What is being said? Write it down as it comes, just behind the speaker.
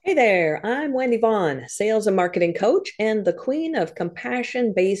Hey there, I'm Wendy Vaughn, sales and marketing coach and the queen of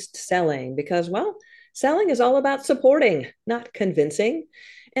compassion based selling because, well, selling is all about supporting, not convincing.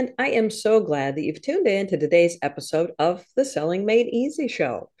 And I am so glad that you've tuned in to today's episode of the Selling Made Easy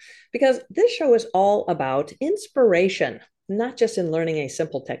show because this show is all about inspiration, not just in learning a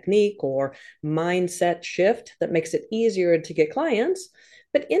simple technique or mindset shift that makes it easier to get clients,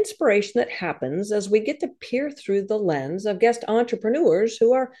 but inspiration that happens as we get to peer through the lens of guest entrepreneurs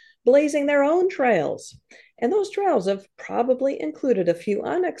who are blazing their own trails. And those trails have probably included a few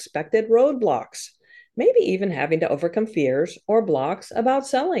unexpected roadblocks, maybe even having to overcome fears or blocks about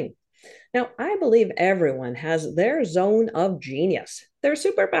selling. Now, I believe everyone has their zone of genius, their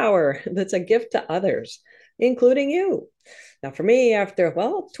superpower that's a gift to others, including you. Now, for me, after,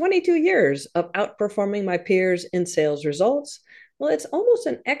 22 years of outperforming my peers in sales results, well, it's almost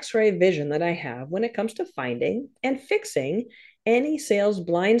an x ray vision that I have when it comes to finding and fixing any sales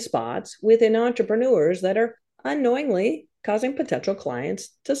blind spots within entrepreneurs that are unknowingly causing potential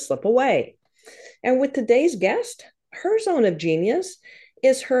clients to slip away. And with today's guest, her zone of genius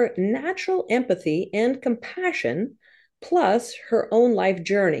is her natural empathy and compassion, plus her own life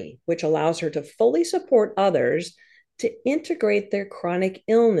journey, which allows her to fully support others to integrate their chronic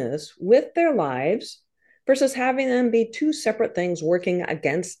illness with their lives versus having them be two separate things working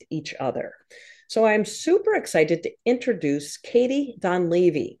against each other. So I'm super excited to introduce Katie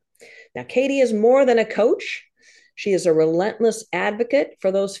Donlevie. Now, Katie is more than a coach. She is a relentless advocate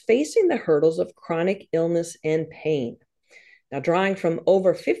for those facing the hurdles of chronic illness and pain. Now, drawing from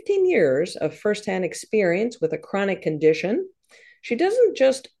over 15 years of firsthand experience with a chronic condition, she doesn't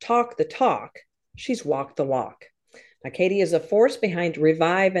just talk the talk, she's walked the walk. Now, Katie is a force behind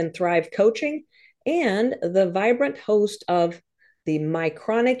Revive and Thrive Coaching and the vibrant host of the My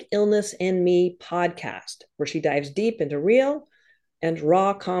Chronic Illness and Me podcast, where she dives deep into real and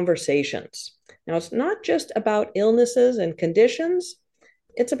raw conversations. Now, it's not just about illnesses and conditions,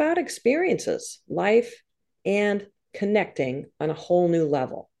 it's about experiences, life, and connecting on a whole new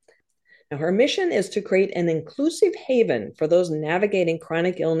level. Now, her mission is to create an inclusive haven for those navigating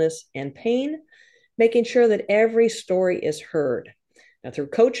chronic illness and pain, making sure that every story is heard. Now, through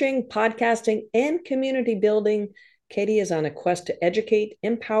coaching, podcasting, and community building, Katie is on a quest to educate,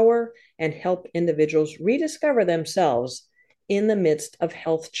 empower, and help individuals rediscover themselves in the midst of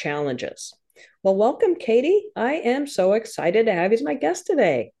health challenges. Well, welcome, Katie. I am so excited to have you as my guest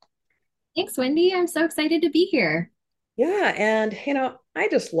today. Thanks, Wendy. I'm so excited to be here. Yeah, and I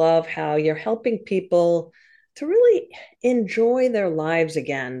just love how you're helping people to really enjoy their lives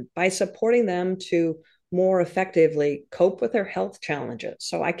again by supporting them to more effectively cope with their health challenges.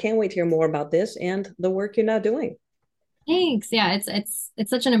 So I can't wait to hear more about this and the work you're now doing. Thanks. Yeah, it's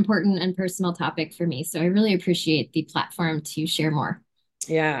such an important and personal topic for me, so I really appreciate the platform to share more.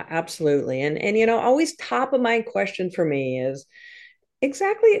 Yeah, absolutely. And always top of mind question for me is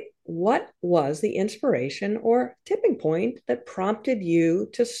exactly what was the inspiration or tipping point that prompted you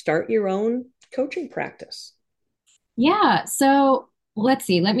to start your own coaching practice? Yeah, so let's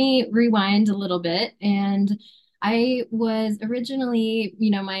see. Let me rewind a little bit. And I was originally,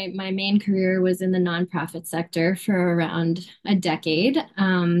 my main career was in the nonprofit sector for around a decade.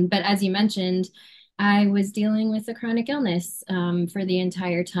 But as you mentioned, I was dealing with a chronic illness for the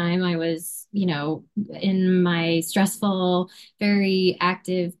entire time. I was, in my stressful, very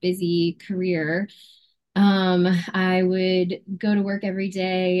active, busy career. I would go to work every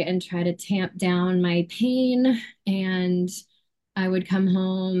day and try to tamp down my pain, and I would come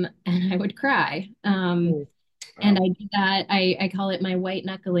home and I would cry. Hmm. And Wow. I did that. I call it my white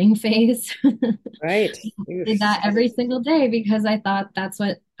knuckling phase. Right. Did that every single day because I thought that's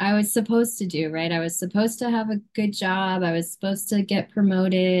what I was supposed to do, right? I was supposed to have a good job. I was supposed to get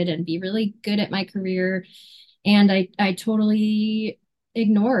promoted and be really good at my career. And I totally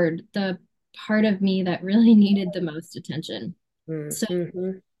ignored the part of me that really needed the most attention. So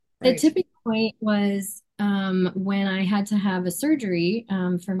Mm-hmm. the Right. tipping point was when I had to have a surgery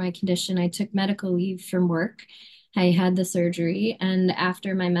for my condition. I took medical leave from work. I had the surgery, and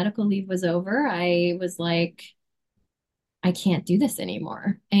after my medical leave was over, I was like, I can't do this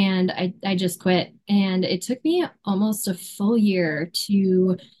anymore. And I just quit. And it took me almost a full year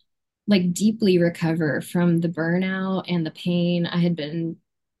to like deeply recover from the burnout and the pain I had been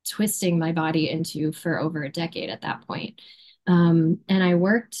twisting my body into for over a decade at that point. And I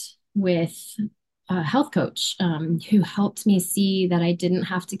worked with a health coach who helped me see that I didn't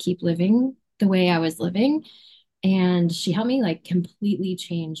have to keep living the way I was living. And she helped me like completely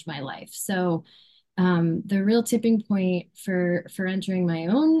change my life. So the real tipping point for entering my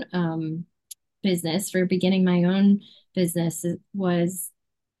own business, for beginning my own business was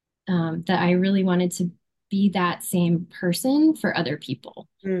that I really wanted to be that same person for other people.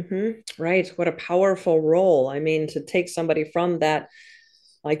 Right. What a powerful role. I mean, to take somebody from that,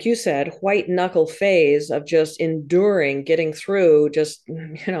 like you said, white knuckle phase of just enduring, getting through, just,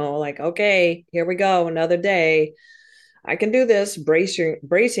 like, okay, here we go, another day. I can do this,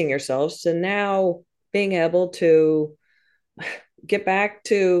 bracing yourselves to now being able to get back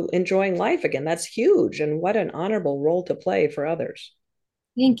to enjoying life again. That's huge. And what an honorable role to play for others.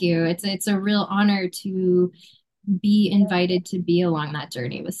 Thank you. It's a real honor to be invited to be along that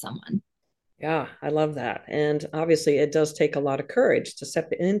journey with someone. Yeah, I love that. And obviously, it does take a lot of courage to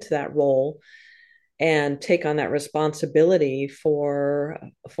step into that role and take on that responsibility for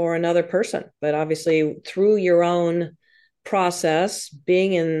another person. But obviously, through your own process,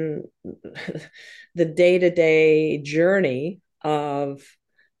 being in the day-to-day journey of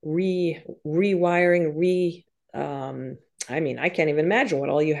rewiring, I mean, I can't even imagine what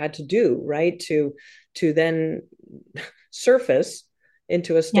all you had to do, right? To then surface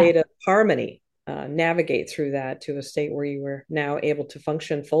into a Yeah. state of harmony, navigate through that to a state where you were now able to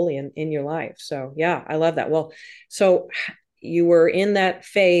function fully in your life. So, yeah, I love that. Well, so you were in that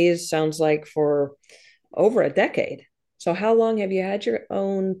phase, sounds like, for over a decade. So, how long have you had your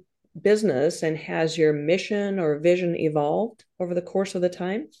own business, and has your mission or vision evolved over the course of the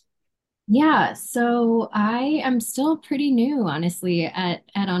time? Yeah, so I am still pretty new, honestly, at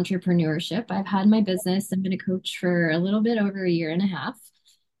entrepreneurship. I've had my business. I've been a coach for a little bit over a year and a half.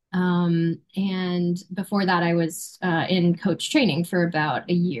 And before that, I was in coach training for about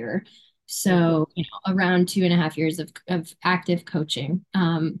a year. Mhm. So, around 2.5 years of active coaching.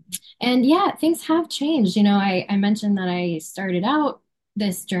 And yeah, things have changed. I mentioned that I started out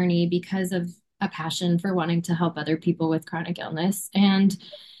this journey because of a passion for wanting to help other people with chronic illness. And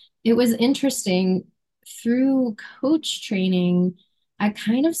it was interesting through coach training. I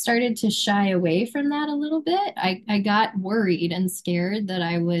kind of started to shy away from that a little bit. I got worried and scared that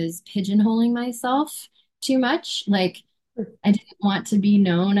I was pigeonholing myself too much. Like I didn't want to be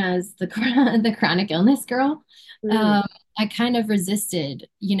known as the chronic illness girl. Mm, Um, I kind of resisted,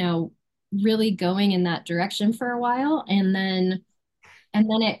 really going in that direction for a while, and then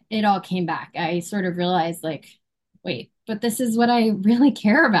it all came back. I sort of realized like, wait, but this is what I really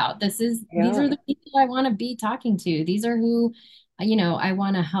care about. These are yeah. the people I want to be talking to. These are who, I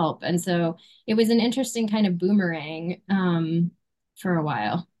want to help. And so it was an interesting kind of boomerang for a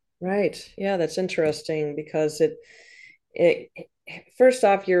while. Right. Yeah, that's interesting because it first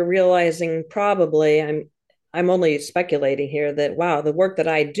off, you're realizing, probably, I'm only speculating here, that wow, the work that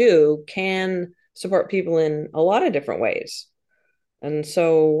I do can support people in a lot of different ways. And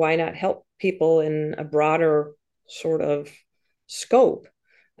so why not help people in a broader sort of scope?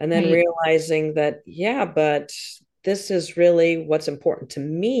 And then Right. realizing that, yeah, but this is really what's important to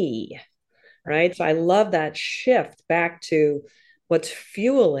me, right? So I love that shift back to what's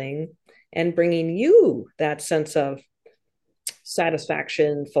fueling and bringing you that sense of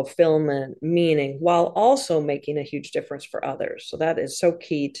satisfaction, fulfillment, meaning, while also making a huge difference for others. So that is so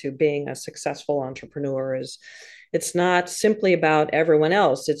key to being a successful entrepreneur. Is it's not simply about everyone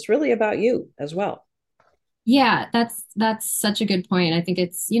else, it's really about you as well. Yeah, that's such a good point. I think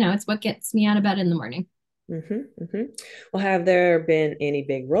it's what gets me out of bed in the morning. Mm-hmm. Well, have there been any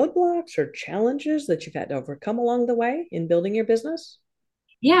big roadblocks or challenges that you've had to overcome along the way in building your business?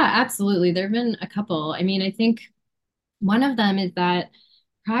 Yeah, absolutely. There have been a couple. I mean, I think one of them is that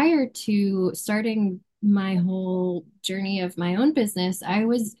prior to starting my whole journey of my own business, I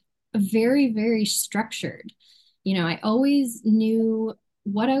was very, very structured. I always knew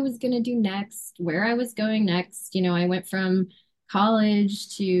what I was going to do next, where I was going next. I went from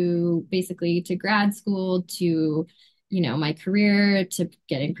college to basically to grad school to, my career to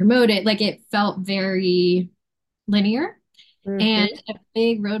getting promoted. Like it felt very linear. And Mm-hmm. a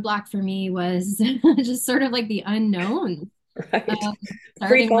big roadblock for me was just sort of like the unknown. Right. Um,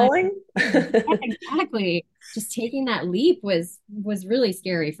 Free Starting my falling. yeah, exactly. Just taking that leap was really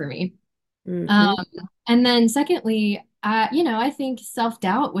scary for me. Um, Mm-hmm. and then secondly, I think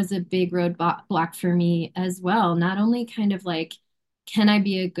self-doubt was a big roadblock for me as well. Not only kind of like, can I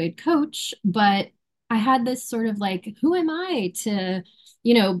be a good coach, but I had this sort of like, who am I to,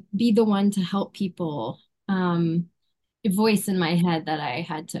 be the one to help people? Voice in my head that I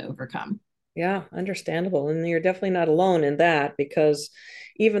had to overcome. Yeah, understandable. And you're definitely not alone in that, because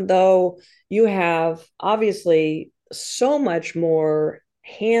even though you have obviously so much more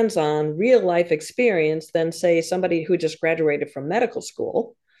hands-on real life experience than, say, somebody who just graduated from medical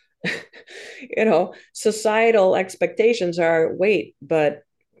school, societal expectations are, wait, but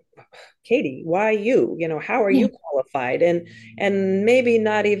Katie, why you? How are you qualified? And maybe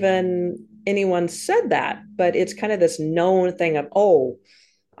not even anyone said that, but it's kind of this known thing of, oh,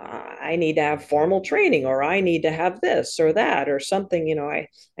 I need to have formal training, or I need to have this or that or something.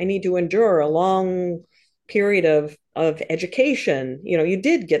 I need to endure a long period of education. You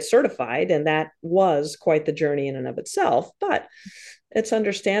did get certified, and that was quite the journey in and of itself. But it's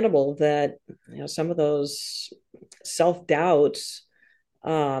understandable that some of those self doubts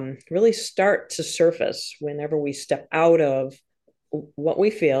really start to surface whenever we step out of what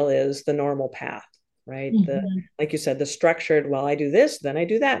we feel is the normal path, right? The Mhm. Like you said, the structured, well, I do this, then I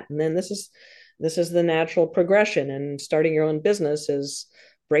do that, and then this is the natural progression. And starting your own business is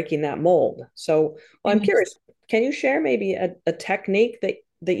breaking that mold. So, well, Very I'm much. curious, can you share maybe a technique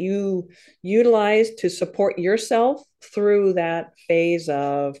that you utilize to support yourself through that phase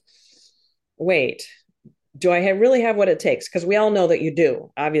of, wait, do I really have what it takes? Because we all know that you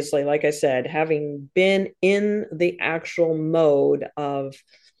do. Obviously, like I said, having been in the actual mode of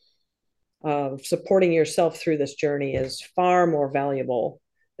supporting yourself through this journey is far more valuable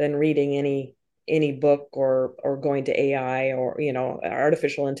than reading any book or going to AI or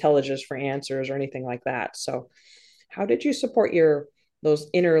artificial intelligence for answers or anything like that. So, how did you support your those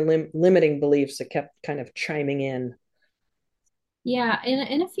inner limiting beliefs that kept kind of chiming in? Yeah,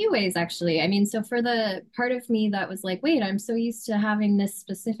 in a few ways, actually. I mean, so for the part of me that was like, wait, I'm so used to having this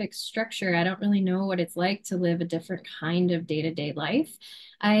specific structure, I don't really know what it's like to live a different kind of day-to-day life.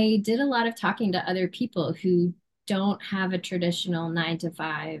 I did a lot of talking to other people who don't have a traditional 9 to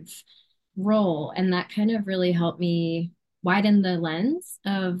 5 role, and that kind of really helped me widen the lens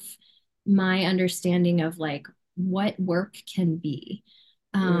of my understanding of like what work can be.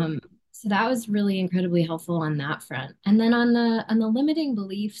 Mm, Um, so that was really incredibly helpful on that front. And then on the limiting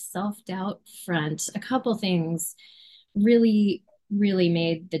belief, self-doubt front, a couple things really, really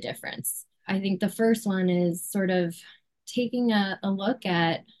made the difference. I think the first one is sort of taking a look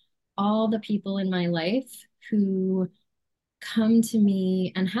at all the people in my life who come to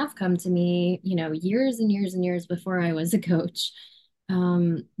me and have come to me, years and years and years before I was a coach,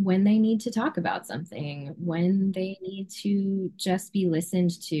 when they need to talk about something, when they need to just be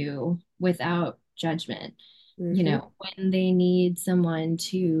listened to without judgment, mhm, when they need someone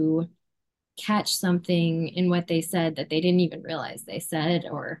to catch something in what they said that they didn't even realize they said,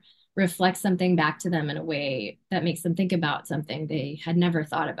 or reflect something back to them in a way that makes them think about something they had never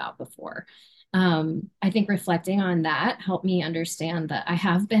thought about before. I think reflecting on that helped me understand that I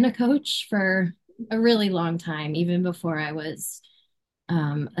have been a coach for a really long time, even before I was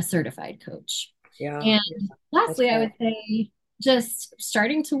a certified coach. yeah, And that's lastly, I would powerful. say just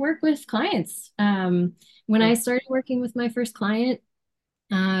starting to work with clients. When I Mm, started working with my first client,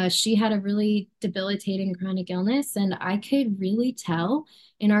 she had a really debilitating chronic illness, and I could really tell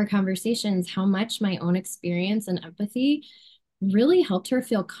in our conversations how much my own experience and empathy really helped her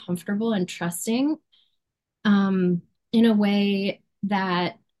feel comfortable and trusting, um, in a way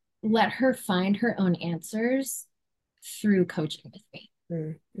that let her find her own answers through coaching with me.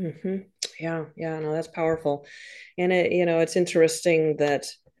 mm-hmm. Yeah, yeah, no, that's powerful. And it's interesting that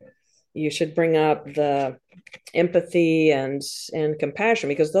you should bring up the empathy and compassion,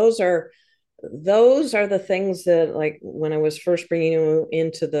 because those are the things that, like, when I was first bringing you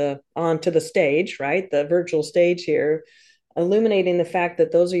into the onto the stage, right, the virtual stage here, illuminating the fact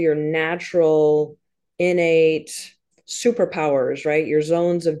that those are your natural innate superpowers, right, your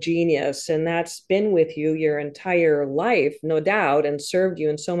zones of genius, and that's been with you your entire life, no doubt, and served you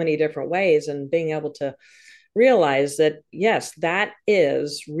in so many different ways. And being able to realize that, yes, that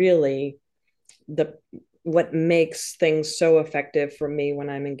is really the what makes things so effective for me when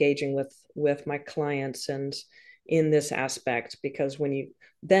I'm engaging with my clients and in this aspect. Because when you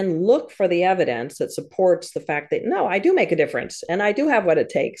then look for the evidence that supports the fact that, no, I do make a difference and I do have what it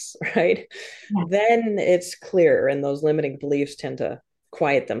takes, right, Yeah. then it's clear, and those limiting beliefs tend to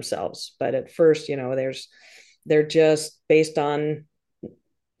quiet themselves. But at first, they're just based on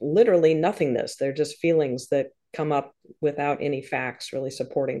literally nothingness. They're just feelings that come up without any facts really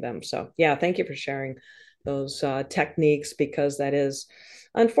supporting them. So, yeah, thank you for sharing those techniques, because that is,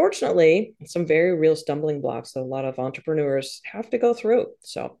 unfortunately, some very real stumbling blocks that a lot of entrepreneurs have to go through.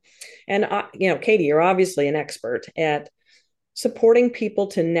 So, and, Katie, you're obviously an expert at supporting people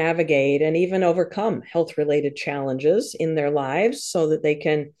to navigate and even overcome health related challenges in their lives so that they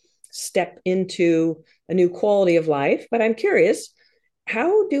can step into a new quality of life. But I'm curious,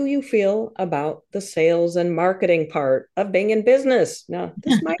 how do you feel about the sales and marketing part of being in business? Now,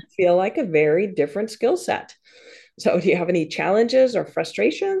 this might feel like a very different skill set. So, do you have any challenges or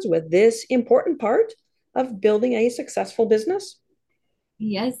frustrations with this important part of building a successful business?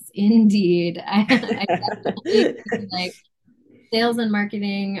 Yes, indeed. I definitely feel like sales and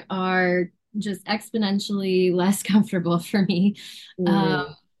marketing are just exponentially less comfortable for me. Um,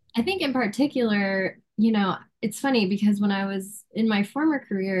 Mm, I think in particular, it's funny because when I was in my former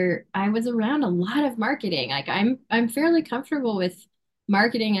career, I was around a lot of marketing. Like I'm fairly comfortable with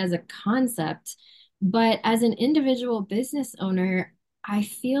marketing as a concept, but as an individual business owner, I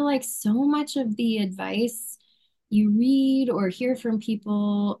feel like so much of the advice you read or hear from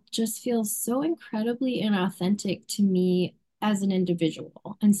people just feels so incredibly inauthentic to me as an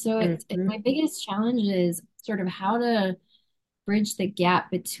individual. And so my mhm. biggest challenge is sort of how to bridge the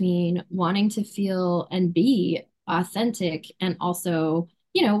gap between wanting to feel and be authentic and also,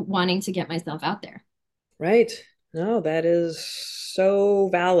 wanting to get myself out there. Right. No, that is so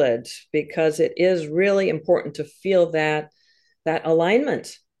valid because it is really important to feel that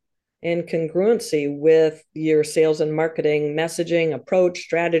alignment and congruency with your sales and marketing messaging, approach,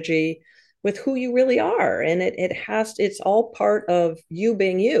 strategy, with who you really are. And it's all part of you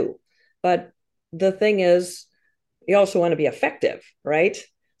being you. But the thing is, you also want to be effective, right?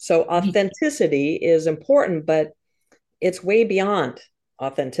 So authenticity is important, but it's way beyond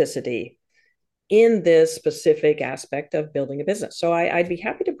authenticity in this specific aspect of building a business. So I'd be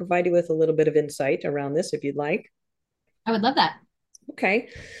happy to provide you with a little bit of insight around this if you'd like. I would love that. Okay.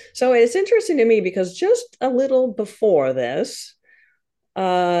 So it's interesting to me because just a little before this,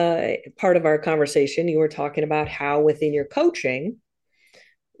 part of our conversation, you were talking about how within your coaching,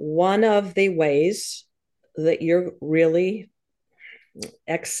 one of the ways that you're really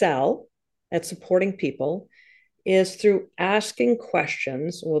excel at supporting people is through asking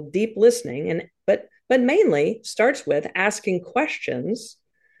questions, well, deep listening, and but mainly starts with asking questions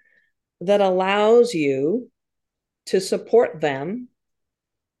that allows you to support them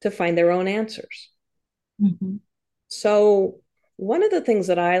to find their own answers. Mhm. So one of the things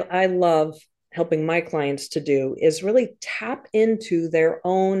that I love helping my clients to do is really tap into their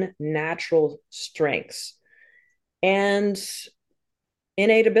own natural strengths and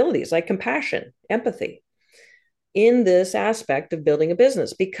innate abilities like compassion, empathy in this aspect of building a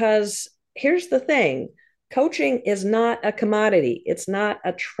business. Because here's the thing, coaching is not a commodity, it's not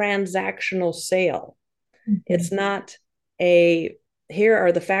a transactional sale, it's Mhm. not a here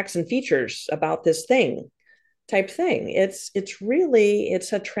are the facts and features about this thing type thing. It's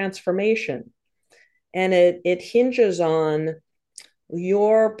a transformation, and it hinges on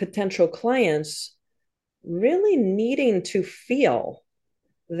your potential clients really needing to feel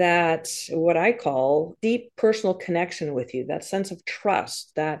that what I call deep personal connection with you, that sense of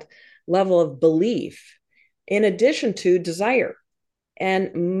trust, that level of belief, in addition to desire.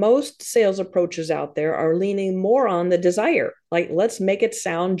 And most sales approaches out there are leaning more on the desire. Like, let's make it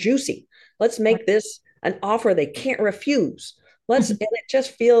sound juicy. Let's make this an offer they can't refuse. And it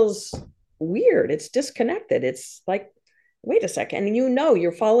just feels weird. It's disconnected. It's like, wait a second. And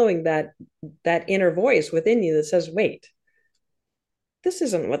you're following that inner voice within you that says, wait, this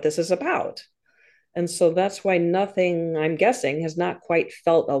isn't what this is about. And so that's why nothing, I'm guessing, has not quite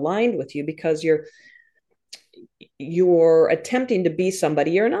felt aligned with you because you're attempting to be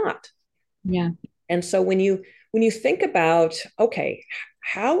somebody you're not. Yeah. And so when you think about, okay,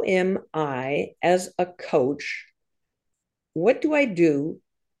 how am I as a coach? What do I do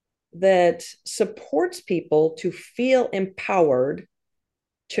that supports people to feel empowered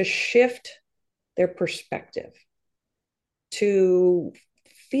to shift their perspective, to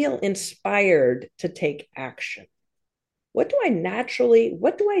feel inspired to take action? What do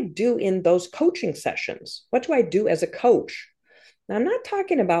I do in those coaching sessions? What do I do as a coach? Now, I'm not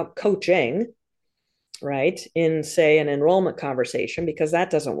talking about coaching, right, in say an enrollment conversation, because that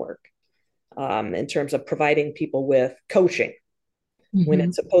doesn't work in terms of providing people with coaching when Hmm.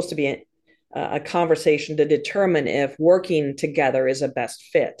 it's supposed to be a conversation to determine if working together is a best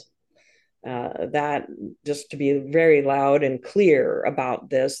fit. That, just to be very loud and clear about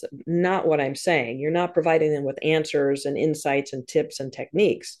this, not what I'm saying. You're not providing them with answers and insights and tips and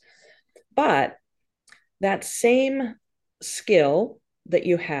techniques, but that same skill that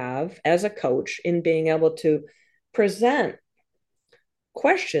you have as a coach in being able to present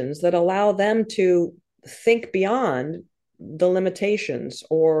questions that allow them to think beyond the limitations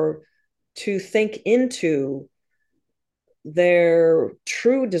or to think into their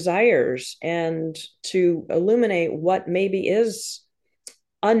true desires and to illuminate what maybe is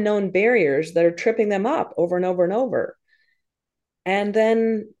unknown barriers that are tripping them up over and over and over, and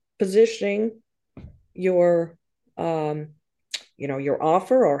then positioning your um, your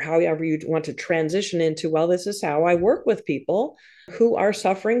offer or however you want to transition into, well, this is how I work with people who are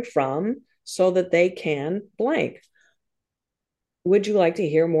suffering from, so that they can blank. would you like to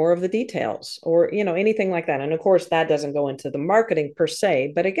hear more of the details, or anything like that? And of course that doesn't go into the marketing per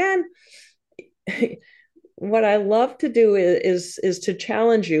se, but again, what I love to do is to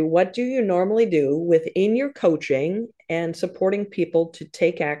challenge you. What do you normally do within your coaching and supporting people to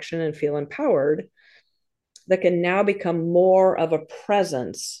take action and feel empowered that can now become more of a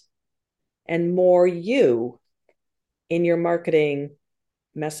presence and more you in your marketing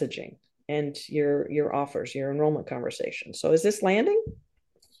messaging and your offers, your enrollment conversation? So is this landing?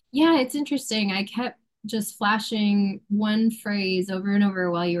 Yeah, it's interesting. I kept just flashing one phrase over and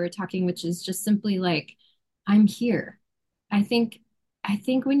over while you were talking, which is just simply like, I'm here. I think I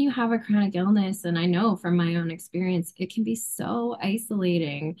think when you have a chronic illness, and I know from my own experience, it can be so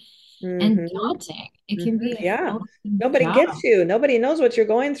isolating and Mm-hmm. daunting. It can Mm-hmm. be a Yeah. full-time Nobody job. gets you. Nobody knows what you're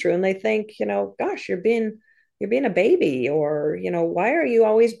going through. And they think, gosh, you're being a baby, or, why are you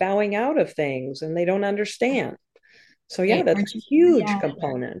always bowing out of things? And they don't understand. So yeah, Right. that's Aren't a you here huge yet?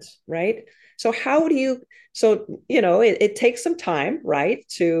 component, right? So how do you, so, it takes some time, right?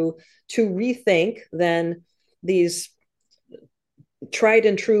 To rethink then these tried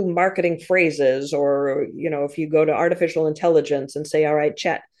and true marketing phrases, or if you go to artificial intelligence and say, all right,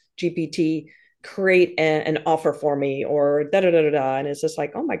 chat GPT, create an offer for me, or da da da da da, and it's just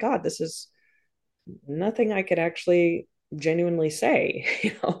like, oh my god, this is nothing I could actually genuinely say.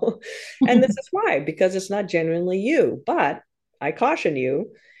 And this is why, because it's not genuinely you. But I caution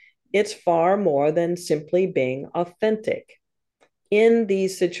you, it's far more than simply being authentic in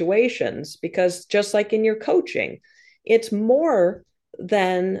these situations, because just like in your coaching, it's more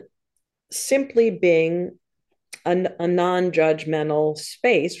than simply being a non-judgmental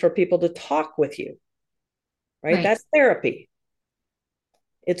space for people to talk with you, right? Right. That's therapy.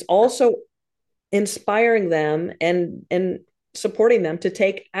 It's also inspiring them and supporting them to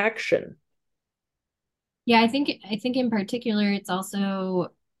take action. Yeah, I think in particular it's also,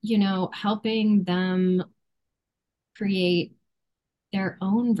 helping them create their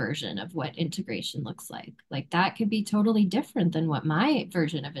own version of what integration looks like. Like that could be totally different than what my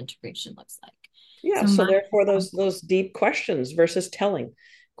version of integration looks like. Yeah, So so my therefore those deep questions versus telling. right.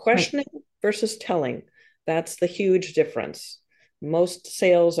 Questioning versus telling. That's the huge difference. Most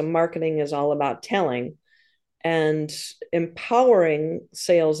sales and marketing is all about telling, and empowering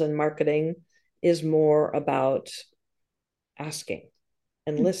sales and marketing is more about asking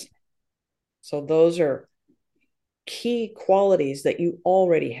and listening. So those are key qualities that you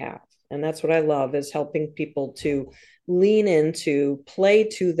already have. And that's what I love, is helping people to lean into, play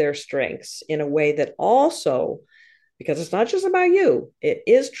to their strengths in a way that also, because it's not just about you, it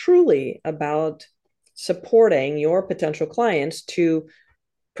is truly about supporting your potential clients to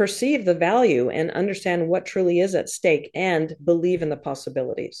perceive the value and understand what truly is at stake and believe in the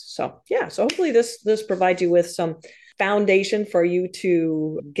possibilities. So yeah, so hopefully this provides you with some foundation for you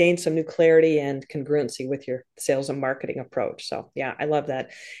to gain some new clarity and congruency with your sales and marketing approach. So yeah, I love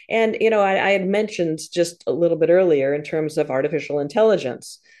that. And I had mentioned just a little bit earlier in terms of artificial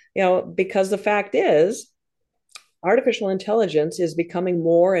intelligence, because the fact is artificial intelligence is becoming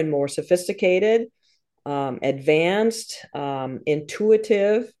more and more sophisticated, advanced,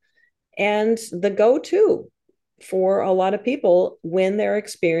 intuitive, and the go to for a lot of people when they're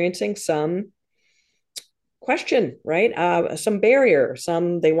experiencing some question, right? Some barrier,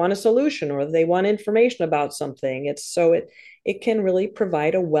 some they want a solution or they want information about something. It can really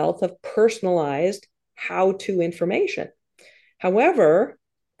provide a wealth of personalized how to information. However,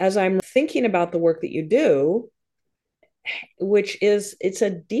 as I'm thinking about the work that you do, which is it's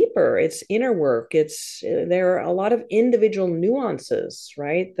a deeper, it's inner work, it's there are a lot of individual nuances,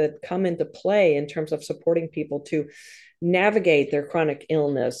 right, that come into play in terms of supporting people to navigate their chronic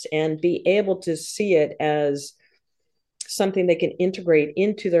illness and be able to see it as something they can integrate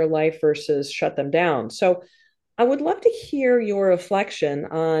into their life versus shut them down. So I would love to hear your reflection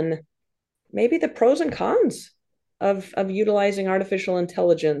on maybe the pros and cons of utilizing artificial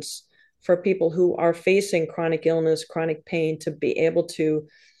intelligence for people who are facing chronic illness, chronic pain, to be able to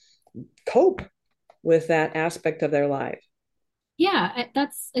cope with that aspect of their life. Yeah,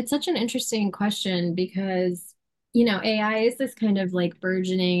 it's such an interesting question because, AI is this kind of like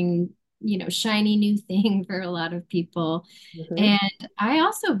burgeoning, shiny new thing for a lot of people. Mm-hmm. And I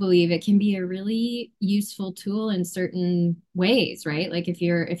also believe it can be a really useful tool in certain ways, right? Like if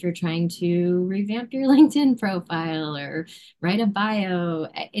you're trying to revamp your LinkedIn profile or write a bio,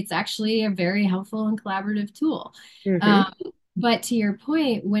 it's actually a very helpful and collaborative tool. Mm-hmm. Um, but to your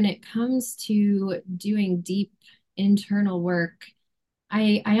point, when it comes to doing deep internal work,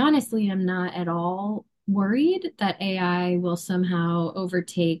 I honestly am not at all worried that AI will somehow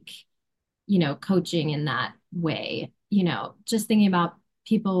overtake, coaching in that way. just thinking about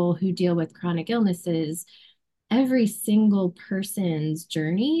people who deal with chronic illnesses, every single person's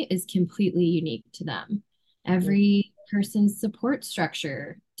journey is completely unique to them. Every person's support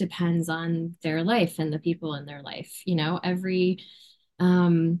structure depends on their life and the people in their life.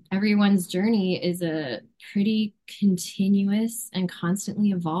 Everyone's journey is a pretty continuous and constantly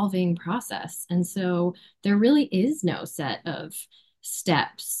evolving process. And so there really is no set of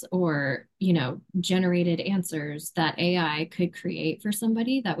steps or, generated answers that AI could create for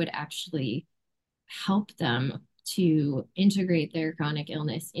somebody that would actually help them to integrate their chronic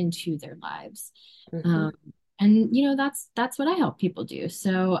illness into their lives. Mm-hmm. Um, and that's what I help people do.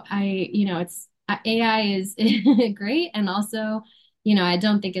 So it's AI is great, and also, I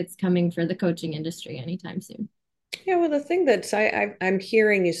don't think it's coming for the coaching industry anytime soon. Yeah, well, the thing that I'm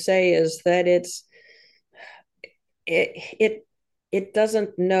hearing you say is that it it it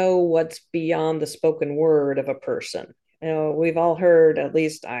doesn't know what's beyond the spoken word of a person. We've all heard, at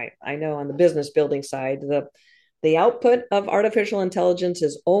least I know on the business building side, the output of artificial intelligence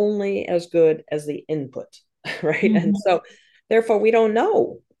is only as good as the input, right? And Mhm. so, therefore, we don't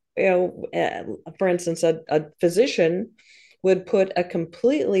know. For instance, a physician would put a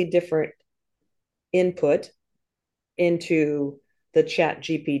completely different input into the chat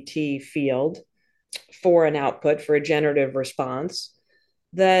GPT field for an output for a generative response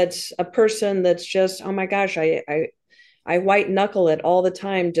that a person that's just, oh my gosh, I white knuckle it all the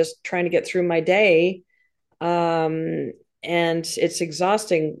time just trying to get through my day, um, and it's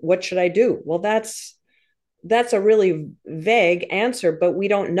exhausting. What should I do? Well, that's a really vague answer, but we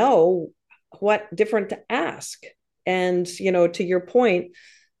don't know what different to ask. And to your point,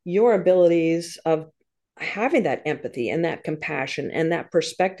 your abilities of having that empathy and that compassion and that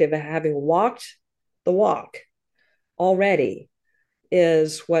perspective of having walked the walk already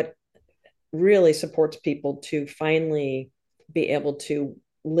is what really supports people to finally be able to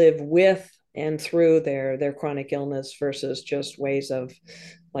live with and through their chronic illness versus just ways of,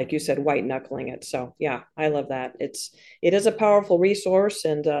 like you said, white knuckling it. So yeah, I love that. It is a powerful resource,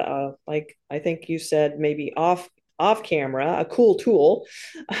 and like I think you said, maybe off camera, a cool tool,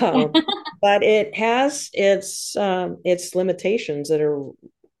 um, but it has its limitations that are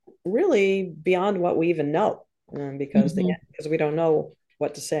really beyond what we even know, Mhm. because we don't know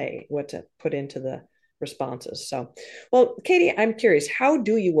what to say, what to put into the responses. So, well, Katie, I'm curious, how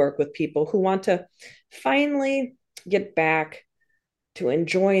do you work with people who want to finally get back to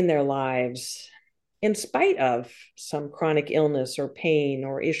enjoying their lives in spite of some chronic illness or pain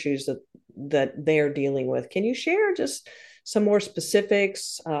or issues that they're dealing with? Can you share just some more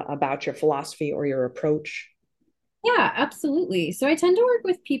specifics about your philosophy or your approach? Yeah, absolutely. So I tend to work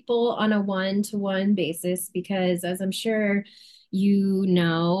with people on a one-to-one basis because, as I'm sure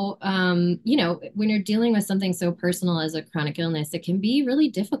when you're dealing with something so personal as a chronic illness, it can be really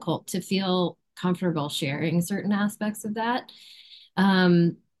difficult to feel comfortable sharing certain aspects of that.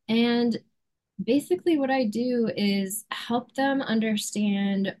 And basically, what I do is help them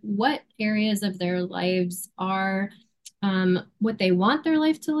understand what areas of their lives are, what they want their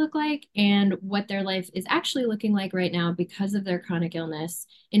life to look like, and what their life is actually looking like right now because of their chronic illness.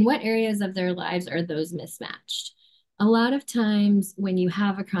 In what areas of their lives are those mismatched? A lot of times, when you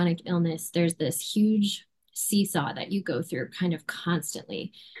have a chronic illness, there's this huge seesaw that you go through kind of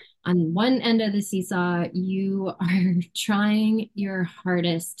constantly. On one end of the seesaw, you are trying your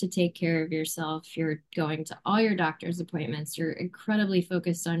hardest to take care of yourself. You're going to all your doctor's appointments. You're incredibly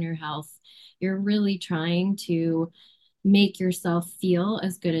focused on your health. You're really trying to make yourself feel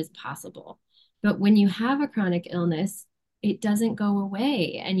as good as possible. But when you have a chronic illness, it doesn't go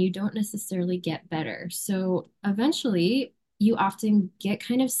away and you don't necessarily get better. So eventually, you often get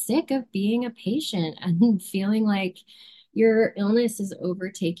kind of sick of being a patient and feeling like your illness is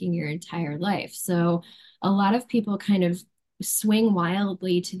overtaking your entire life. So a lot of people kind of swing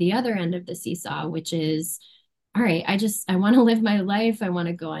wildly to the other end of the seesaw, which is, all right, I want to live my life. I want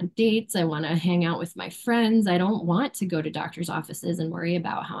to go on dates. I want to hang out with my friends. I don't want to go to doctor's offices and worry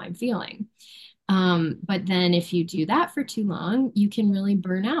about how I'm feeling. But then if you do that for too long, you can really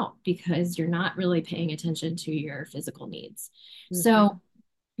burn out because you're not really paying attention to your physical needs. Mm-hmm. So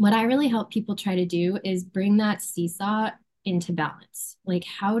what I really help people try to do is bring that seesaw into balance. Like,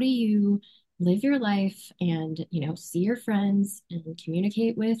 how do you live your life and, see your friends and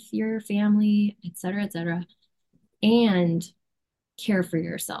communicate with your family, et cetera, and care for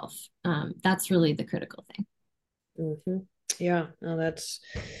yourself? That's really the critical thing. Mm-hmm. Yeah, no, that's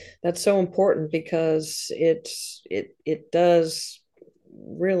so important because it does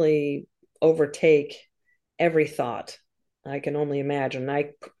really overtake every thought. I can only imagine.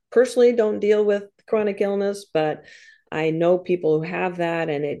 I personally don't deal with chronic illness, but I know people who have that,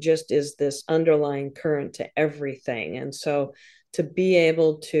 and it just is this underlying current to everything. And so to be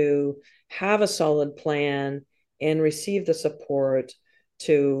able to have a solid plan and receive the support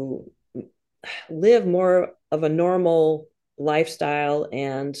to live more of a normal lifestyle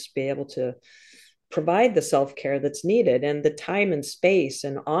and be able to provide the self care that's needed and the time and space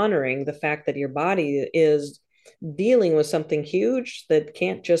and honoring the fact that your body is dealing with something huge that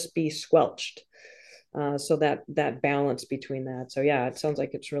can't just be squelched. So that balance between that. So yeah, it sounds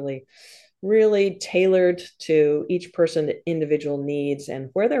like it's really tailored to each person individual needs and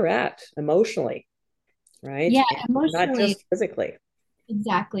where they're at emotionally, right? Yeah, And not emotionally, just physically.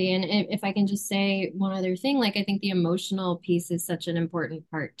 exactly. And if I can just say one other thing, like I think the emotional piece is such an important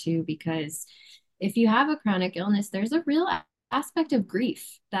part too, because if you have a chronic illness, there's a real aspect of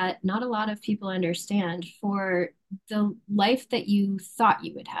grief that not a lot of people understand for the life that you thought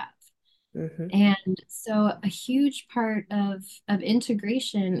you would have. Mm-hmm. And so a huge part of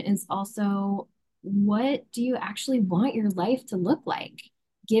integration is also what do you actually want your life to look like,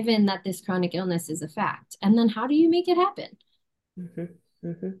 given that this chronic illness is a fact? And then how do you make it happen? Mm-hmm.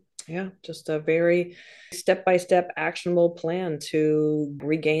 Mm-hmm. Yeah, just a very step-by-step actionable plan to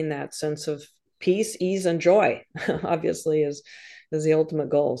regain that sense of peace, ease, and joy, obviously is the ultimate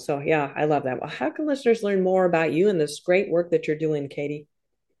goal. So yeah, I love that. Well, how can listeners learn more about you and this great work that you're doing, Katie?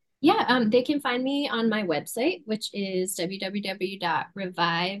 Yeah, they can find me on my website, which is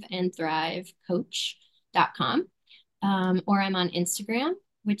www.reviveandthrivecoach.com. Or I'm on Instagram,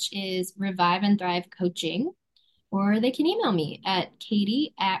 which is Revive and Thrive Coaching. Or they can email me at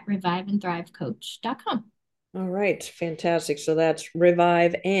katie@reviveandthrivecoach.com. All right, fantastic. So that's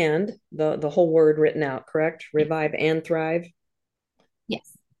revive and the whole word written out, correct? Revive and thrive.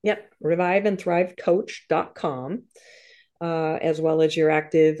 Yes. Yep, reviveandthrivecoach.com, as well as you're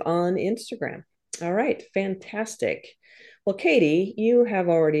active on Instagram. All right, fantastic. Well, Katie, you have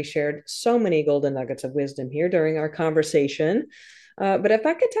already shared so many golden nuggets of wisdom here during our conversation. But if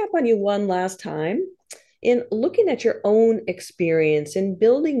I could tap on you one last time in looking at your own experience in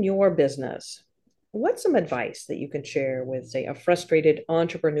building your business, what's some advice that you can share with, say, a frustrated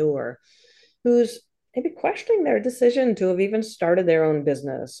entrepreneur who's maybe questioning their decision to have even started their own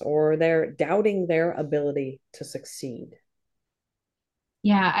business or they're doubting their ability to succeed?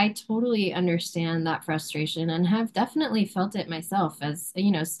 Yeah, I totally understand that frustration and have definitely felt it myself as,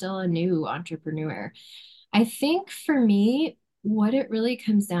 still a new entrepreneur. I think for me, what it really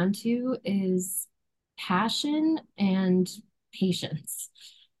comes down to is passion and patience.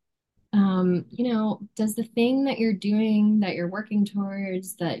 Does the thing that you're doing, that you're working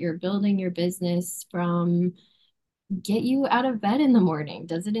towards, that you're building your business from get you out of bed in the morning?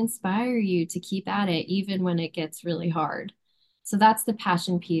 Does it inspire you to keep at it even when it gets really hard? So that's the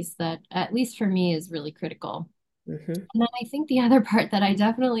passion piece that, at least for me, is really critical. Mm-hmm. And then I think the other part that I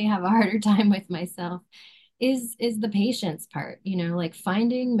definitely have a harder time with myself is the patience part, like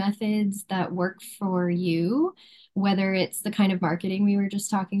finding methods that work for you, whether it's the kind of marketing we were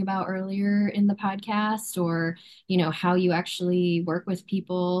just talking about earlier in the podcast, or, how you actually work with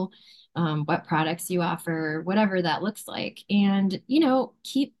people, what products you offer, whatever that looks like. And,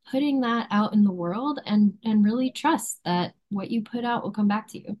 keep putting that out in the world and really trust that what you put out will come back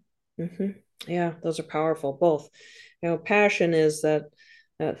to you. Mm-hmm. Yeah, those are powerful. Both, passion is that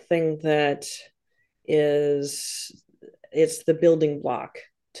thing that is it's the building block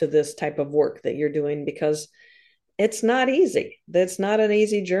to this type of work that you're doing because it's not easy. That's not an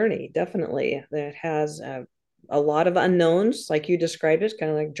easy journey. Definitely, that has a lot of unknowns, like you described it,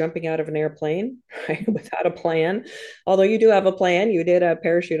 kind of like jumping out of an airplane, right, without a plan. Although you do have a plan, you did a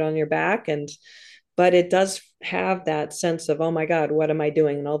parachute on your back, and but it does have that sense of, oh my God, what am I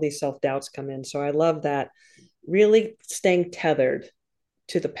doing? And all these self doubts come in. So I love that. Really staying tethered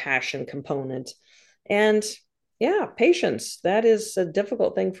to the passion component. And yeah, patience. That is a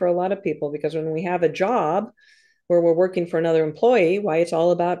difficult thing for a lot of people because when we have a job where we're working for another employee, why it's all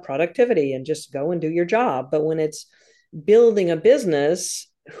about productivity and just go and do your job. But when it's building a business,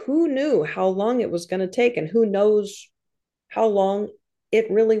 who knew how long it was going to take and who knows how long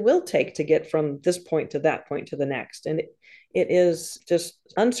it really will take to get from this point to that point to the next. And it is just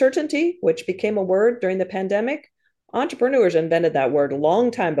uncertainty, which became a word during the pandemic. Entrepreneurs invented that word a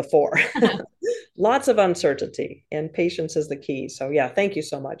long time before. Lots of uncertainty and patience is the key. So yeah, thank you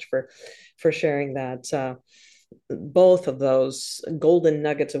so much for sharing that. Both of those golden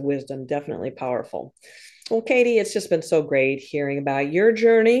nuggets of wisdom, definitely powerful. Well, Katie, it's just been so great hearing about your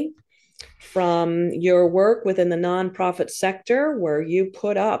journey from your work within the nonprofit sector, where you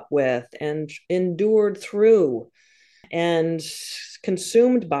put up with and endured through and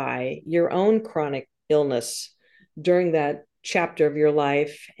consumed by your own chronic illness during that chapter of your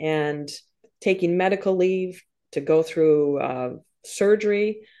life and taking medical leave to go through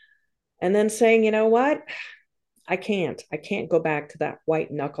surgery and then saying, you know what? I can't go back to that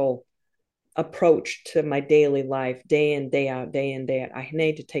white knuckle approach to my daily life, day in, day out, day in, day out. I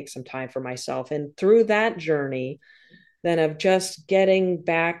need to take some time for myself. And through that journey, then of just getting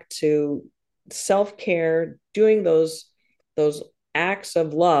back to self-care, doing those acts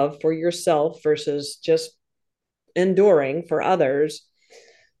of love for yourself versus just enduring for others,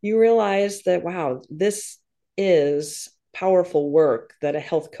 you realize that, wow, this is powerful work that a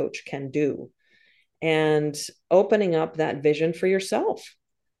health coach can do. And opening up that vision for yourself,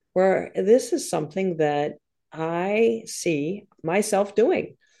 where this is something that I see myself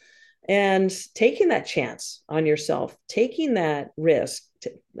doing and taking that chance on yourself, taking that risk,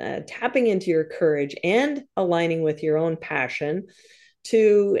 tapping into your courage and aligning with your own passion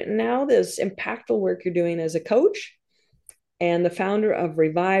to now this impactful work you're doing as a coach and the founder of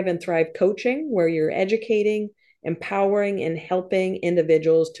Revive and Thrive Coaching, where you're educating, empowering, and helping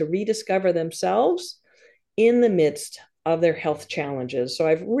individuals to rediscover themselves in the midst of their health challenges. So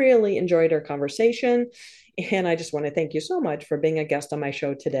I've really enjoyed our conversation. And I just want to thank you so much for being a guest on my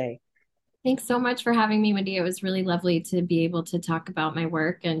show today. Thanks so much for having me, Wendy. It was really lovely to be able to talk about my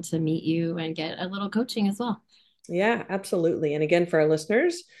work and to meet you and get a little coaching as well. Yeah, absolutely. And again, for our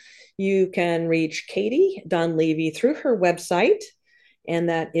listeners, you can reach Katie Donlevie through her website, and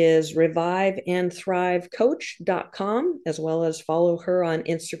that is reviveandthrivecoach.com, as well as follow her on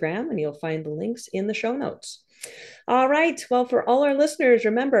Instagram, and you'll find the links in the show notes. All right. Well, for all our listeners,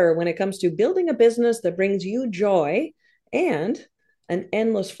 remember when it comes to building a business that brings you joy and an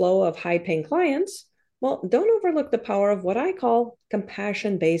endless flow of high paying clients, well, don't overlook the power of what I call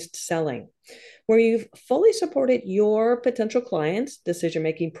compassion based selling, where you've fully supported your potential clients' decision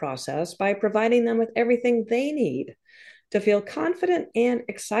making process by providing them with everything they need to feel confident and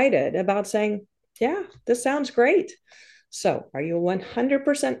excited about saying, yeah, this sounds great. So, are you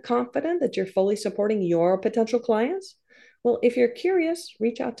 100% confident that you're fully supporting your potential clients? Well, if you're curious,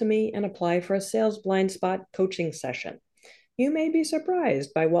 reach out to me and apply for a sales blind spot coaching session. You may be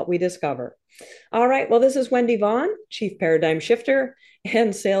surprised by what we discover. All right. Well, this is Wendy Vaughn, Chief Paradigm Shifter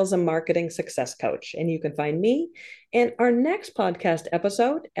and Sales and Marketing Success Coach. And you can find me in our next podcast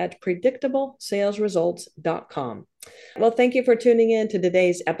episode at predictablesalesresults.com. Well, thank you for tuning in to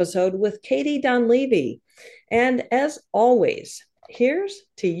today's episode with Katie Donlevie. And as always, here's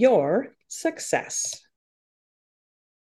to your success.